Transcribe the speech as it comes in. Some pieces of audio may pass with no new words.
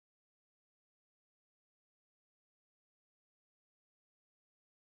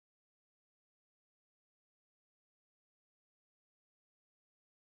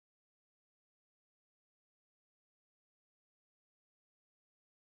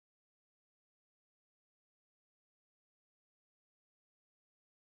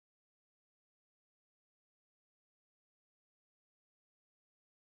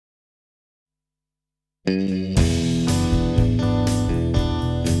You're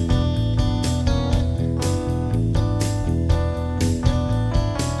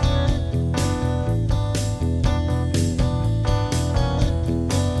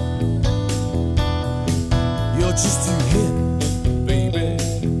just too hip, baby.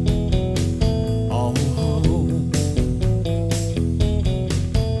 Oh,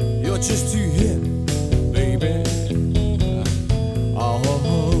 you're just too hip, baby. Oh,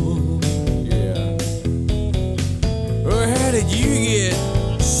 yeah. Or how did you get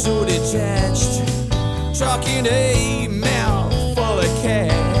so detached, talking a mouth full of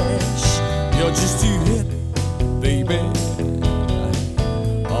cash? You're just too hip, baby.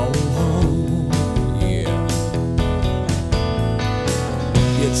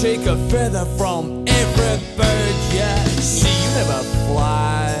 Take a feather from every bird, yeah. See, you never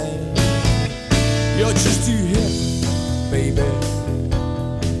fly. You're just too hip, baby.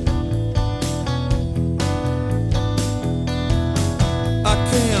 I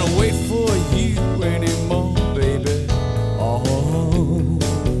can't wait for you anymore, baby. Oh,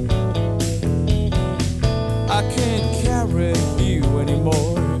 I can't carry you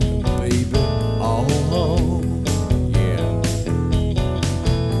anymore, baby. Oh,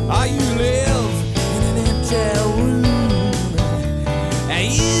 you live in an empty room, and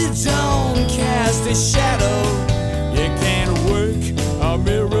you don't cast a shadow. You can't work a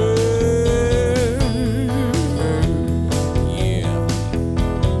mirror. Yeah,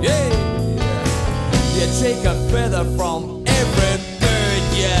 yeah. You take a feather from every bird,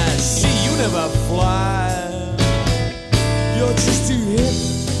 yeah. See, you never fly. You're just too hip,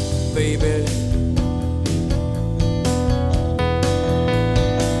 baby.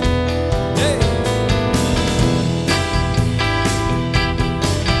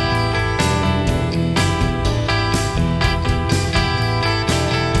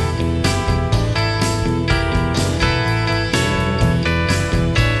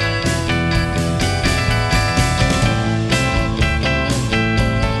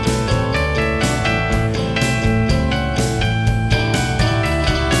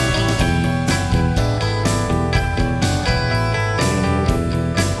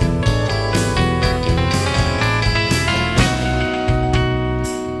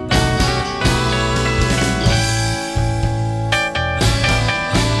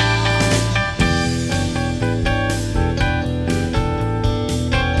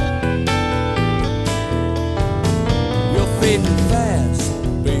 Fading fast,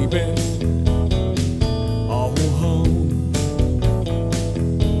 baby. Oh,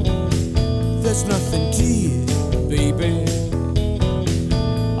 there's nothing to it, baby.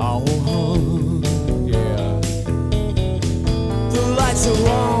 Oh, yeah. The lights are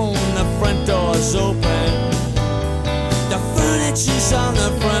on, the front door's open, the furniture's on the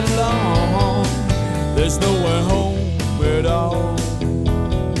front lawn. There's nowhere home at all.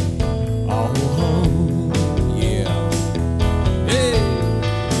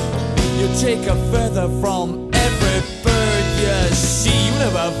 Take a feather from every bird, yeah. See, you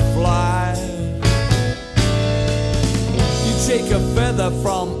never fly. You take a feather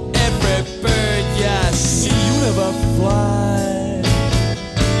from every bird, yeah. See, you never fly.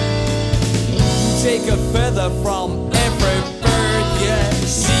 You take a feather from every bird, yeah.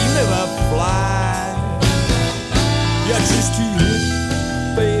 See, you never fly. You're just too hip.